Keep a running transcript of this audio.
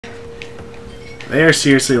They are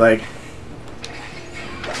seriously like...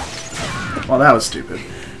 Well, that was stupid.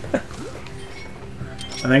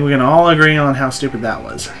 I think we can all agree on how stupid that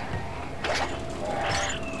was.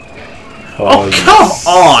 Oh,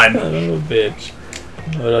 come on! Son of a bitch.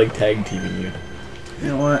 I would like tag teaming you. You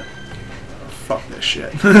know what? Fuck this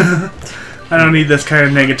shit. I don't need this kind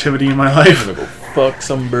of negativity in my life. I'm gonna go fuck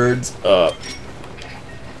some birds up.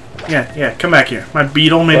 Yeah, come back here. My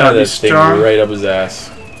beetle may not be strong. Thing right up his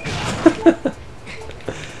ass.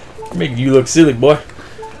 Making you look silly, boy.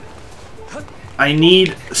 I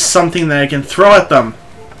need something that I can throw at them.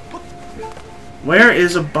 Where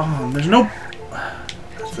is a bomb? There's no...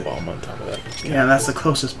 That's the bomb on top of that. Yeah, that's the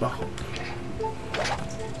closest bomb.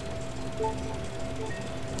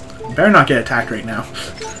 Better not get attacked right now.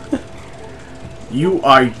 You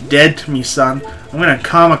are dead to me, son. I'm gonna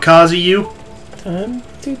kamikaze you.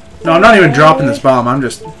 No, I'm not even dropping this bomb. I'm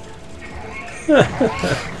just...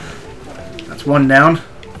 That's one down.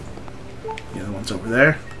 The other one's over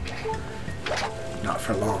there. Not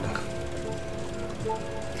for long.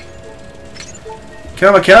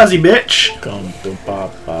 Kamikaze, bitch! Come to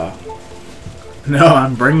Papa. No,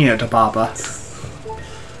 I'm bringing it to Papa.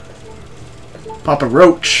 Papa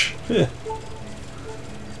Roach.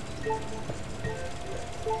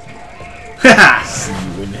 Haha! See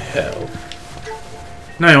you in hell.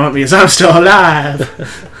 No, you want me because I'm still alive.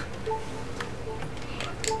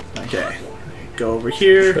 Okay. Go over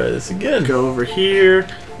here. Try this again. Go over here.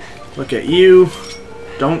 Look at you.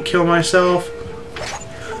 Don't kill myself.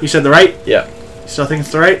 You said the right? Yeah. You still think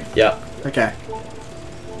it's the right? Yeah. Okay.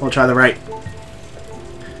 We'll try the right.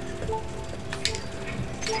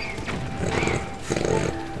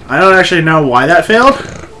 I don't actually know why that failed.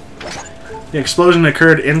 The explosion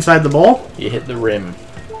occurred inside the bowl. You hit the rim.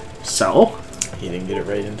 So? You didn't get it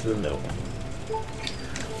right into the middle.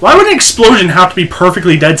 Why would an explosion have to be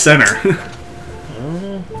perfectly dead center?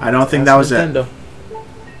 I don't think that was Nintendo.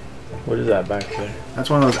 What is that back there? That's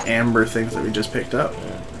one of those amber things that we just picked up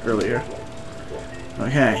earlier.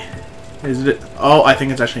 Okay. Is it? Oh, I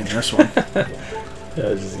think it's actually in this one. Yeah, I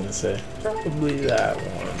was just gonna say. Probably that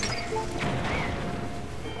one.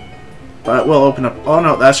 But we'll open up... Oh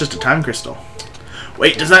no, that's just a time crystal.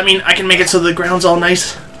 Wait, does that mean I can make it so the ground's all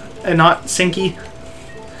nice and not sinky?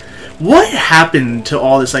 What happened to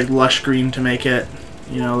all this like lush green to make it,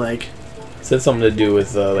 you know, like... Is that something to do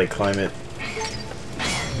with like climate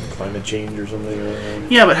change or something? Or...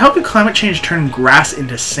 Yeah, but how could climate change turn grass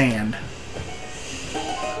into sand?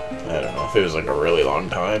 I don't know if it was like a really long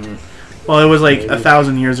time. Well, it was like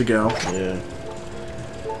 1,000 years ago. Yeah.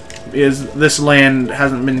 Because this land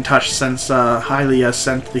hasn't been touched since Hylia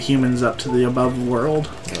sent the humans up to the above world.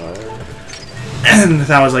 And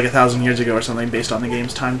that was like 1,000 years ago or something based on the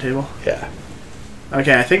game's timetable. Yeah.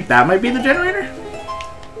 Okay, I think that might be the generator.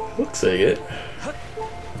 Looks like it.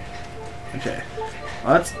 Okay.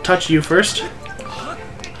 Well, let's touch you first.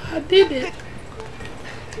 I did it.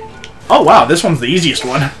 Oh wow, this one's the easiest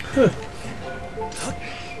one.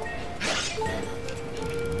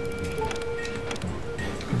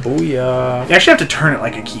 Booyah. You actually have to turn it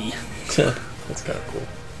like a key. That's kind of cool.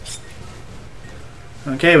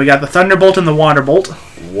 Okay, we got the Thunderbolt and the Water Bolt.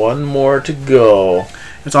 One more to go.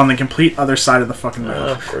 It's on the complete other side of the fucking road.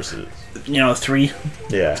 Of course it is. You know, 3.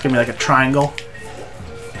 Yeah. It's gonna be like a triangle.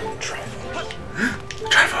 Triforce.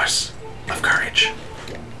 Triforce of courage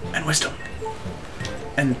and wisdom.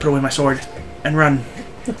 And put away my sword and run.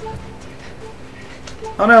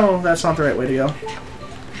 Oh no, that's not the right way to go.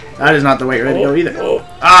 That is not the right way to go either. Oh.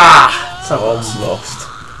 Ah! So Almost lost.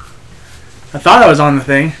 I thought I was on the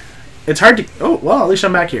thing. It's hard to... Oh, well, at least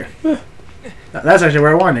I'm back here. That's actually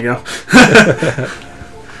where I wanted to go.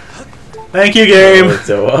 Thank you, game! Oh,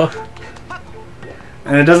 so well.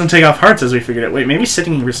 And it doesn't take off hearts as we figured it. Wait, maybe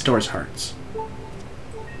sitting restores hearts.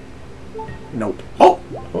 Nope. Oh!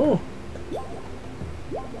 Oh.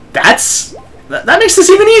 That makes this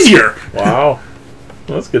even easier! Wow.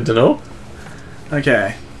 Well, that's good to know.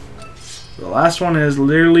 Okay. The last one is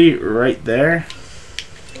literally right there.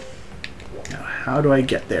 Now, how do I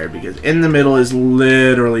get there? Because in the middle is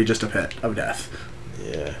literally just a pit of death.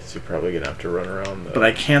 Yeah, so you're probably going to have to run around the... But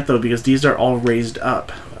I can't, though, because these are all raised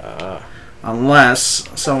up. Ah.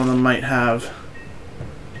 Unless some of them might have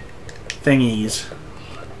thingies.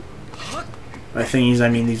 By thingies, I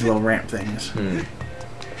mean these little ramp things. Hmm.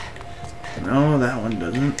 No, that one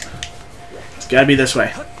doesn't. It's gotta be this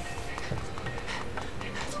way.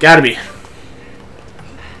 It's gotta be.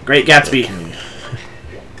 Great Gatsby.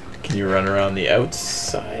 Can you run around the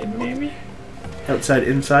outside, maybe? Outside,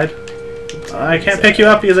 inside. I can't pick you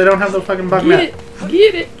up because I don't have the fucking bug net.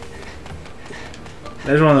 Get it!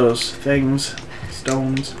 There's one of those things.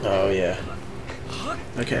 Stones. Oh, yeah.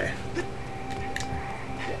 Okay.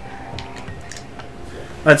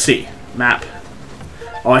 Let's see. Map.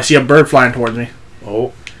 Oh, I see a bird flying towards me.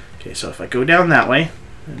 Oh. Okay, so if I go down that way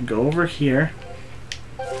and go over here.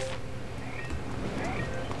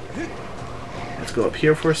 Let's go up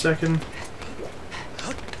here for a second.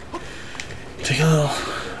 Take a little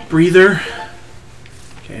breather.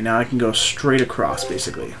 Okay, now I can go straight across,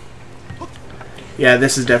 basically. Yeah,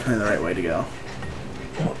 this is definitely the right way to go.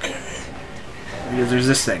 Okay. Because there's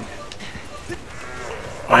this thing.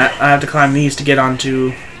 I have to climb these to get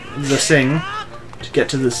onto the thing. To get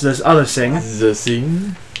to this other thing. The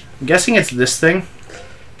thing? I'm guessing it's this thing.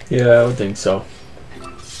 Yeah, I would think so.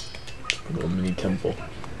 A little mini temple.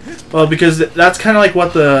 Well, because that's kind of like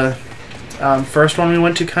what the first one we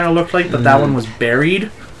went to kind of looked like, but that one was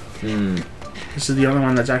buried. This is the only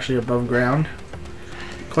one that's actually above ground.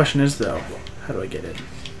 Question is, though, how do I get in?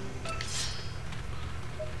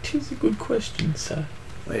 Tis a good question, sir.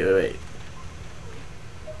 Wait.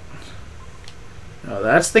 Oh,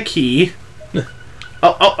 that's the key.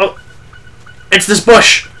 Oh. It's this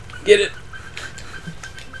bush! Get it!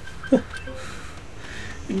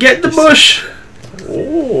 Get the bush!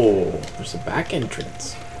 Oh, there's a back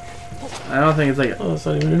entrance. I don't think it's like... Oh, it's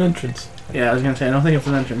not even an entrance. Yeah, I was gonna say, I don't think it's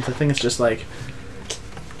an entrance. I think it's just like...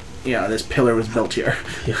 Yeah, this pillar was built here.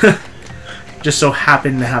 Yeah. Just so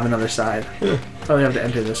happened to have another side. Yeah. Probably have to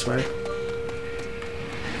enter this way.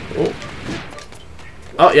 Oh.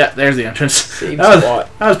 Oh, yeah, there's the entrance. Same That spot.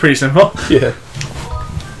 was pretty simple. Yeah.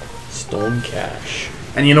 Stone cache.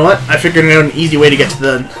 And you know what? I figured out an easy way to get to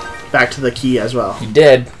the back to the key as well. You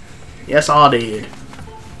dead? Yes, I did.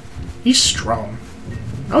 He's strong.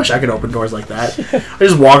 I wish I could open doors like that. I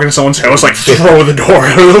just walk into someone's house, like throw the door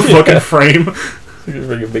out of the fucking frame. It's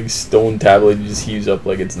like a big stone tablet you just heaves up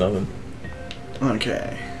like it's nothing.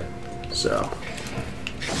 Okay, so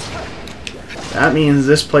that means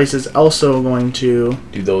this place is also going to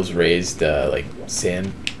Do those raised like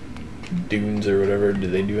sand dunes or whatever? Do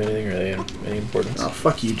they do anything? Or are they of any importance? Oh,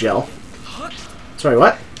 fuck you, Gel. Sorry,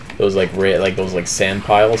 what? Those like those like sand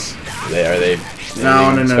piles. Are they?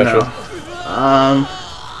 No. Special?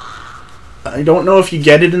 I don't know if you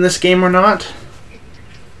get it in this game or not.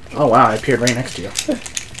 Oh wow, I appeared right next to you.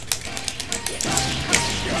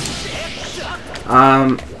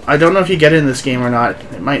 I don't know if you get it in this game or not.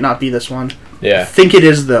 It might not be this one. Yeah. I think it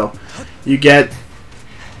is though. You get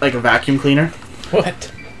like a vacuum cleaner.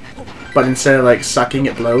 What? But instead of like sucking,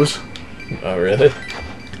 it blows. Oh really?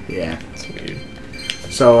 Yeah. That's weird.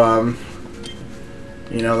 So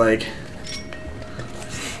you know, like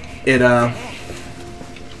it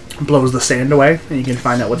blows the sand away, and you can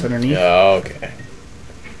find out what's underneath. Oh, okay.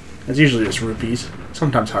 It's usually just rupees,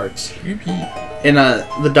 sometimes hearts. Rupee. In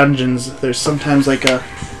the dungeons, there's sometimes like a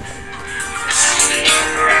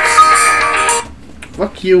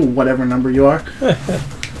fuck you, whatever number you are.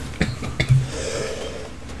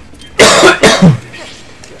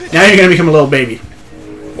 Now you're gonna become a little baby.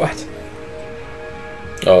 What?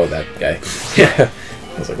 Oh, that guy. Yeah.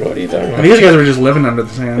 I was like, what are you talking about? And these guys were just living under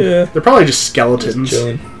the sand. Yeah. They're probably just skeletons. Just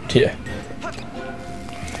chilling. Yeah.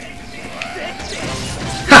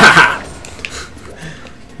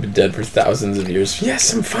 Been dead for thousands of years.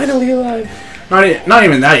 Yes, I'm finally alive. Not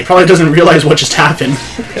even that. He probably doesn't realize what just happened.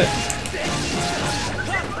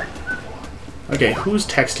 Okay, who's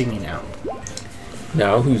texting me now?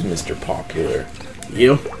 Now who's Mr. Popular?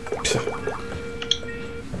 You?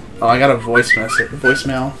 Oh, I got a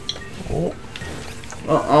voicemail. Oh.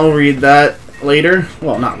 Well, I'll read that later.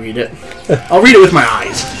 Well, not read it. I'll read it with my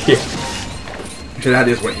eyes. Yeah. Actually, that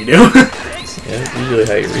is what you do. Yeah, usually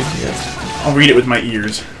how you read it. I'll read it with my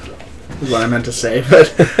ears. Is what I meant to say.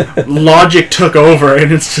 But logic took over,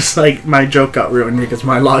 and it's just like my joke got ruined because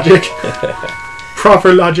my logic.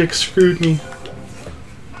 Proper logic screwed me.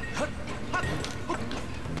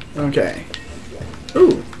 Okay.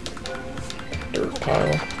 Ooh. Dirt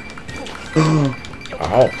pile.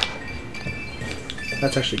 Ow.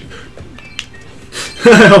 That's actually good.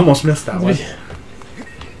 I almost missed that one.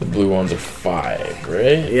 The blue ones are 5,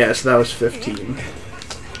 right? Yeah, so that was 15.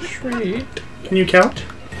 Sweet. Can you count?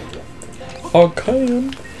 I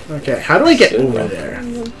can. Okay, how do I get over there?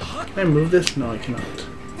 Can I move this? No, I cannot.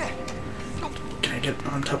 Can I get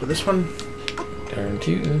on top of this one? Darn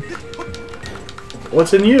tootin'.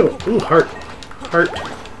 What's in you? Ooh, heart. Heart.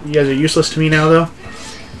 You guys are useless to me now, though.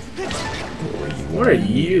 What are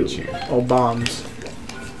you? Oh, bombs.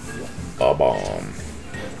 A bomb.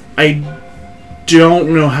 I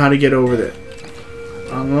don't know how to get over there.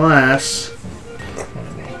 Unless...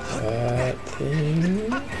 That thing.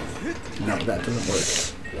 No, that doesn't work.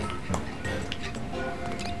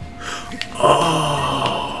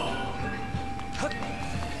 Oh!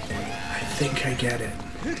 think I get it.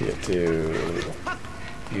 You have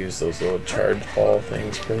to use those little charge ball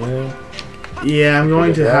things for me. Yeah, I'm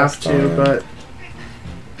going to have last to, time. but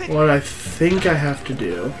what I think I have to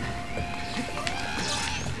do.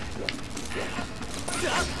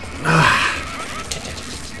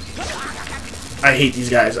 I hate these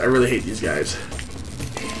guys. I really hate these guys.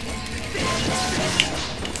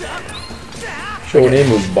 Showed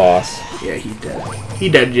boss. Yeah, he dead. He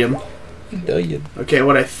dead, Jim. Dead. Okay,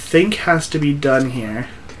 what I think has to be done here.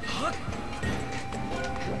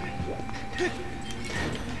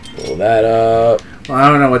 Pull that up. Well, I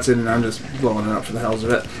don't know what's in it. I'm just blowing it up for the hells of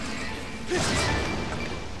it.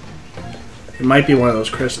 It might be one of those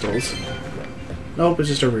crystals. Nope, it's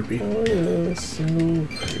just a rupee. Oh, yeah, so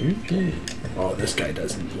creepy. Oh, this guy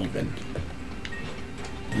doesn't even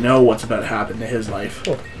know what's about to happen to his life.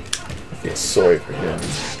 Oh, I feel sorry for him.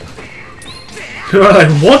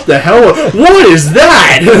 Like, what the hell? What is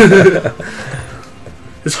that?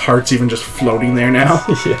 His heart's even just floating there now.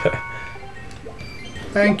 Yeah.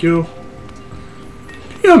 Thank you.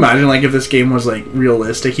 Can you imagine, like, if this game was, like,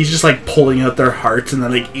 realistic? He's just, like, pulling out their hearts and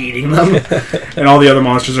then, like, eating them. And all the other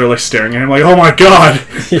monsters are, like, staring at him like, oh my god!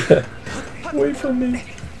 Yeah. Wait for me.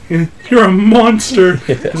 You're a monster!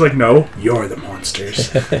 Yeah. He's like, no, you're the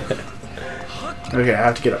monsters. Okay, I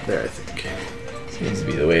have to get up there, I think. Seems to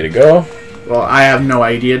be the way to go. Well, I have no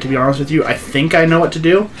idea, to be honest with you. I think I know what to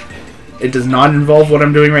do. It does not involve what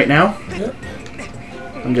I'm doing right now. Yep.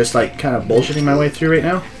 I'm just, like, kind of bullshitting my way through right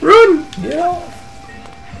now. Run! Yeah.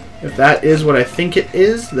 If that is what I think it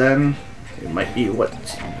is, then it might be what...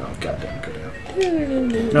 Oh, goddamn, go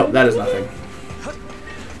down. Nope, that is nothing.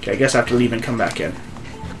 Okay, I guess I have to leave and come back in.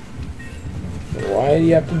 Why do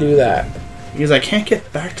you have to do that? Because I can't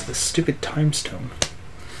get back to the stupid time stone.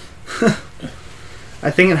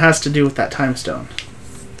 I think it has to do with that time stone.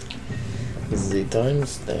 The time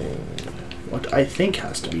stone. What I think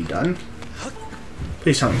has to be done.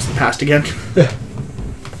 Please tell me it's the past again.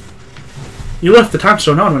 You left the time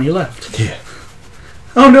stone on when you left. Yeah.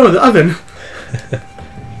 Oh no, the oven!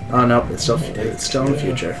 Oh no, it's still in the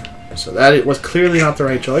future. So that it was clearly not the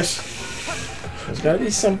right choice. There's gotta be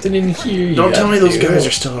something in here. Don't tell me those guys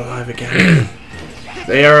are still alive again.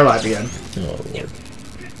 They are alive again. Oh, Lord.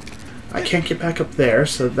 I can't get back up there,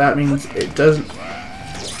 so that means it doesn't...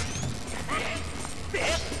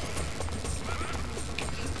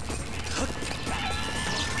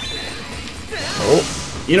 Oh.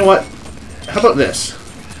 You know what? How about this?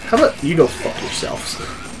 How about you go fuck yourselves?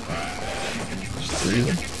 Just three of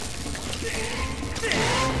them.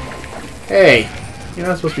 Hey! You're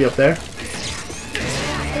not supposed to be up there.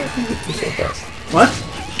 So fast. What?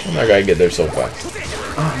 I'm not gonna get there so fast.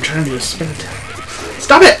 Oh, I'm trying to do a spin attack.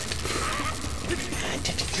 Stop it!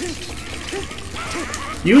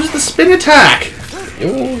 Use the spin attack!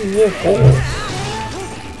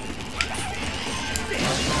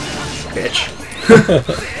 Bitch.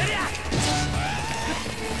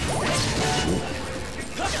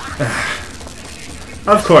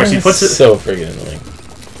 Of course, he puts it... So friggin' annoying.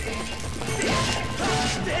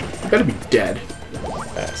 You better be dead.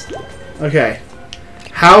 Fast. Okay.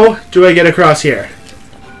 How do I get across here?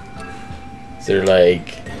 Is there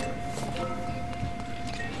like...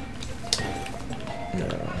 No.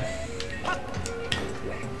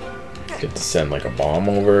 Get to send like a bomb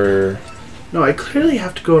over. No, I clearly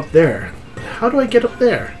have to go up there. How do I get up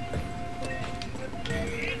there?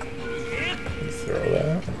 You throw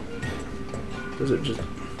that. Does it just...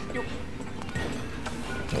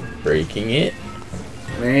 Breaking it.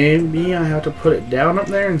 Maybe I have to put it down up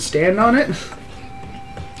there and stand on it?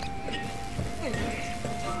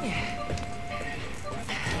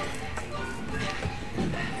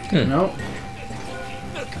 No.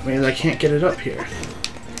 Maybe I can't get it up here.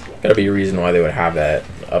 Gotta be a reason why they would have that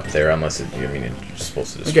up there, unless it, I mean, it's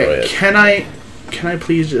supposed to destroy Okay, it. can I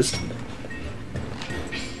please just...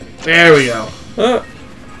 There we go. Ah.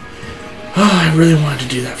 Oh, I really wanted to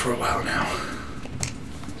do that for a while now.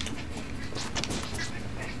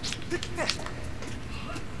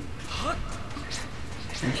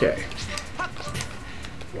 Okay.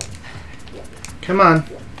 Come on.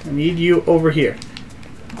 I need you over here.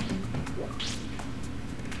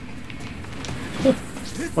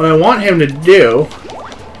 What I want him to do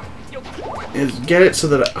is get it so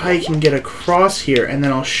that I can get across here, and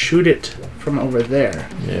then I'll shoot it from over there.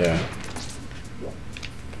 Yeah.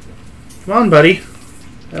 Come on, buddy.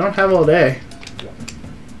 I don't have all day.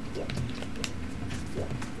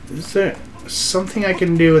 Is there something I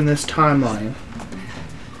can do in this timeline?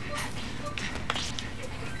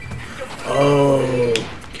 Oh,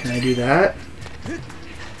 can I do that?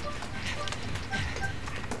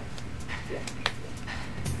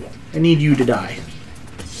 I need you to die.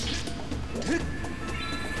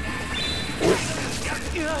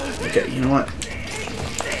 Okay, you know what?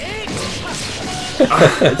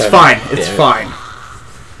 It's fine. It's fine.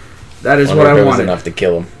 That is what I wanted. Enough to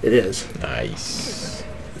kill him. It is. Nice.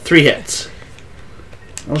 3 hits.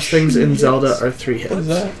 Most things in Zelda are 3 hits. What is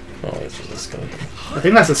that? Oh, it's just a skeleton. I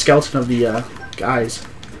think that's the skeleton of the guys.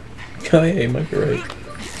 Oh, yeah, you might be right.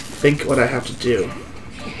 Think what I have to do.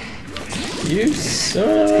 You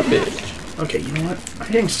son of a bitch. Okay, you know what?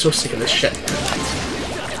 I'm getting so sick of this shit.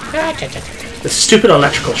 This stupid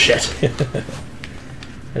electrical shit.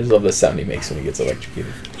 I just love the sound he makes when he gets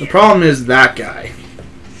electrocuted. The problem is that guy.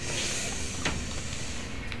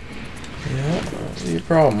 Yeah, that's your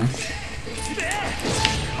problem.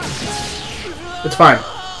 It's fine.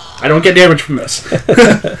 I don't get damage from this.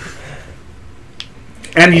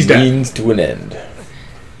 And he's dead. Means to an end.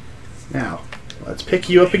 Now, let's pick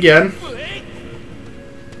you up again.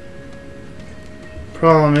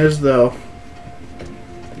 Problem is, though...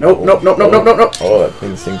 Nope, nope, nope, nope, nope, nope, nope. Oh, that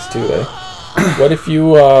thing sings too, eh? What if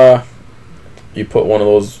you, you put one of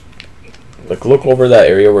those... Like, look over that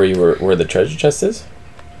area where the treasure chest is?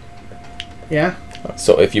 Yeah?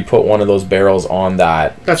 So if you put one of those barrels on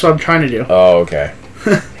that... That's what I'm trying to do. Oh, okay.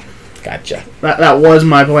 Gotcha. That was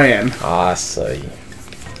my plan. I see.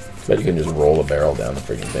 But you can just roll a barrel down the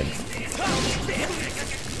freaking thing.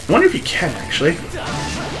 I wonder if you can, actually.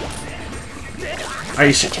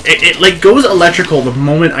 It like goes electrical the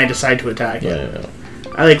moment I decide to attack it. Yeah.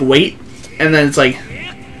 I like wait, and then it's like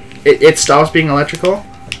it stops being electrical.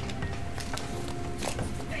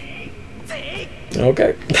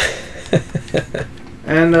 Okay.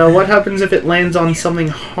 And what happens if it lands on something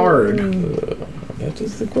hard? That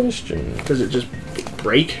is the question. Does it just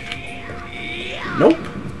break? Nope.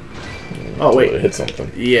 Oh wait, It hit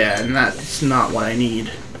something. yeah, and that's not what I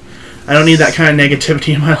need. I don't need that kind of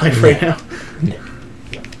negativity in my life right now.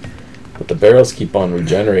 But the barrels keep on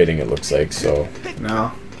regenerating, it looks like, so...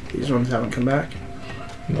 No, these ones haven't come back.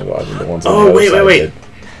 No, I think the ones on the Oh, other wait. side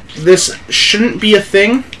did. This shouldn't be a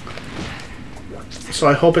thing. So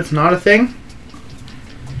I hope it's not a thing.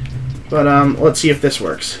 But, let's see if this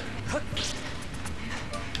works.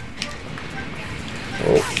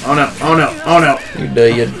 Oh. Oh no, oh no, oh no. You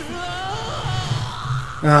dead.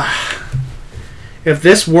 If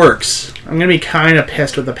this works, I'm gonna be kind of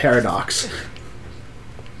pissed with the paradox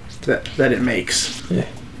that it makes. Yeah.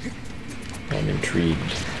 I'm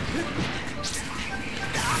intrigued.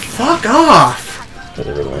 Fuck off! Are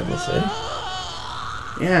they relentless, eh?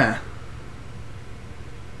 Yeah.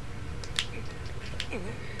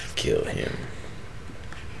 Kill him.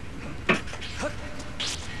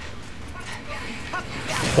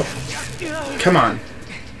 Come on.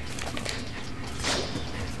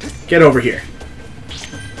 Get over here.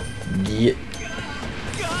 Get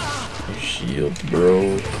your shield,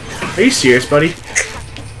 bro. Are you serious, buddy?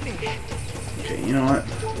 Okay, you know what?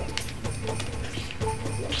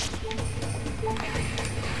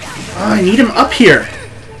 Oh, I need him up here.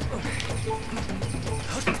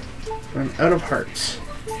 I'm out of hearts.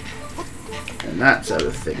 And that's out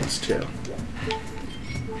of things, too.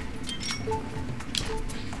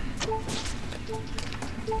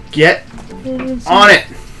 Get on it!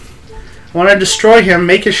 I want to destroy him,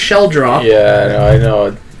 make his shell drop. Yeah, I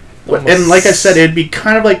know. And like I said, it'd be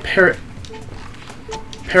kind of like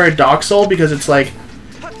paradoxal, because it's like,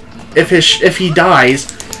 if he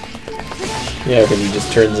dies... Yeah, because he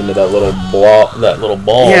just turns into that little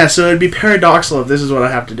ball. Yeah, so it'd be paradoxal if this is what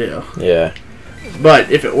I have to do. Yeah.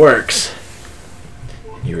 But if it works...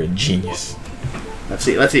 You're a genius. Let's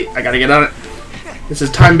see, I gotta get on it. This is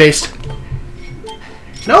time-based.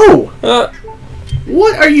 No!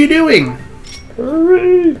 What are you doing?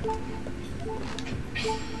 Hurry!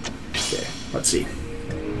 Okay, let's see.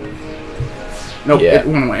 Nope, Yeah. it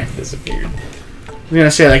went away. Disappeared. I'm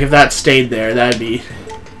gonna say, like, if that stayed there, that'd be...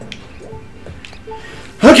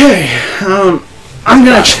 Okay, I'm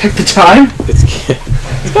gonna check the time.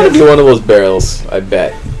 It's gotta be one of those barrels, I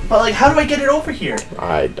bet. But, like, how do I get it over here?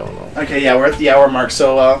 I don't know. Okay, yeah, we're at the hour mark,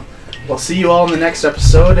 so, we'll see you all in the next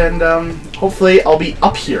episode, and, hopefully I'll be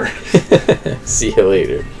up here. See you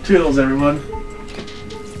later. Toodles, everyone.